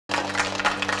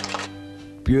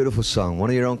beautiful song. One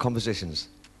of your own compositions.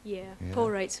 Yeah,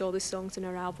 Paul writes all the songs in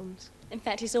our albums. In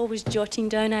fact, he's always jotting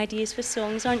down ideas for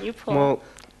songs, aren't you, Paul? Well,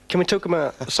 can we talk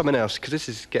about something else? Because this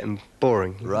is getting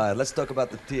boring. Right, let's talk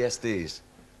about the TSDs.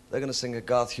 They're going to sing a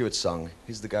Garth Hewitt song.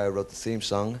 He's the guy who wrote the theme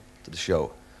song to the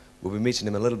show. We'll be meeting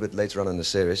him a little bit later on in the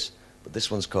series, but this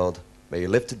one's called May You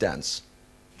Live to Dance.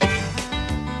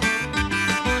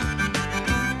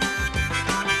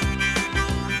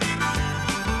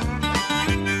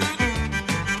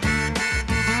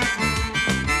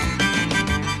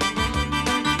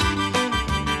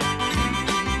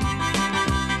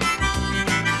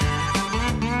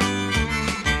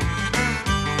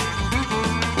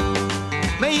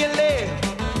 May you live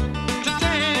to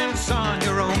dance on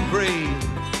your own grave.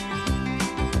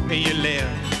 May you live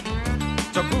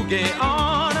to boogie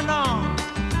on and on.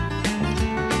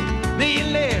 May you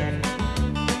live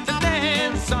to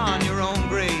dance on your own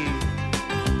grave.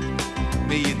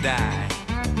 May you die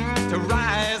to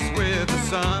rise with the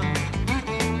sun.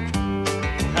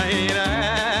 I ain't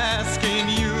asking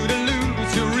you to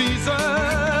lose your reason.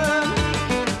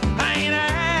 I ain't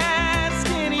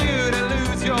asking you to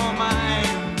lose your mind.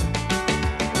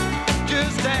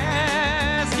 Just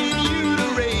asking you to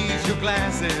raise your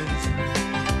glasses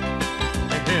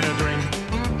and a drink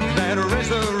that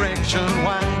resurrection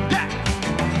wine. Yeah.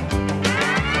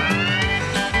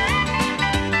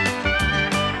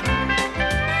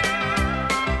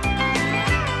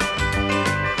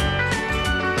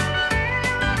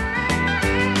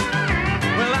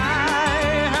 Well, I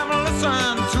have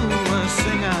listened to a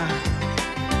singer,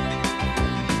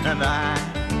 and I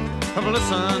have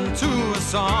listened to a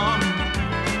song.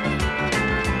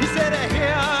 He said,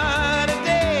 here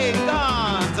today,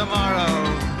 gone tomorrow.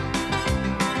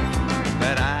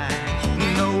 But I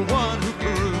know one who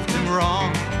proved him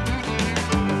wrong.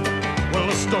 Well,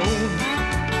 a stone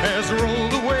has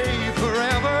rolled away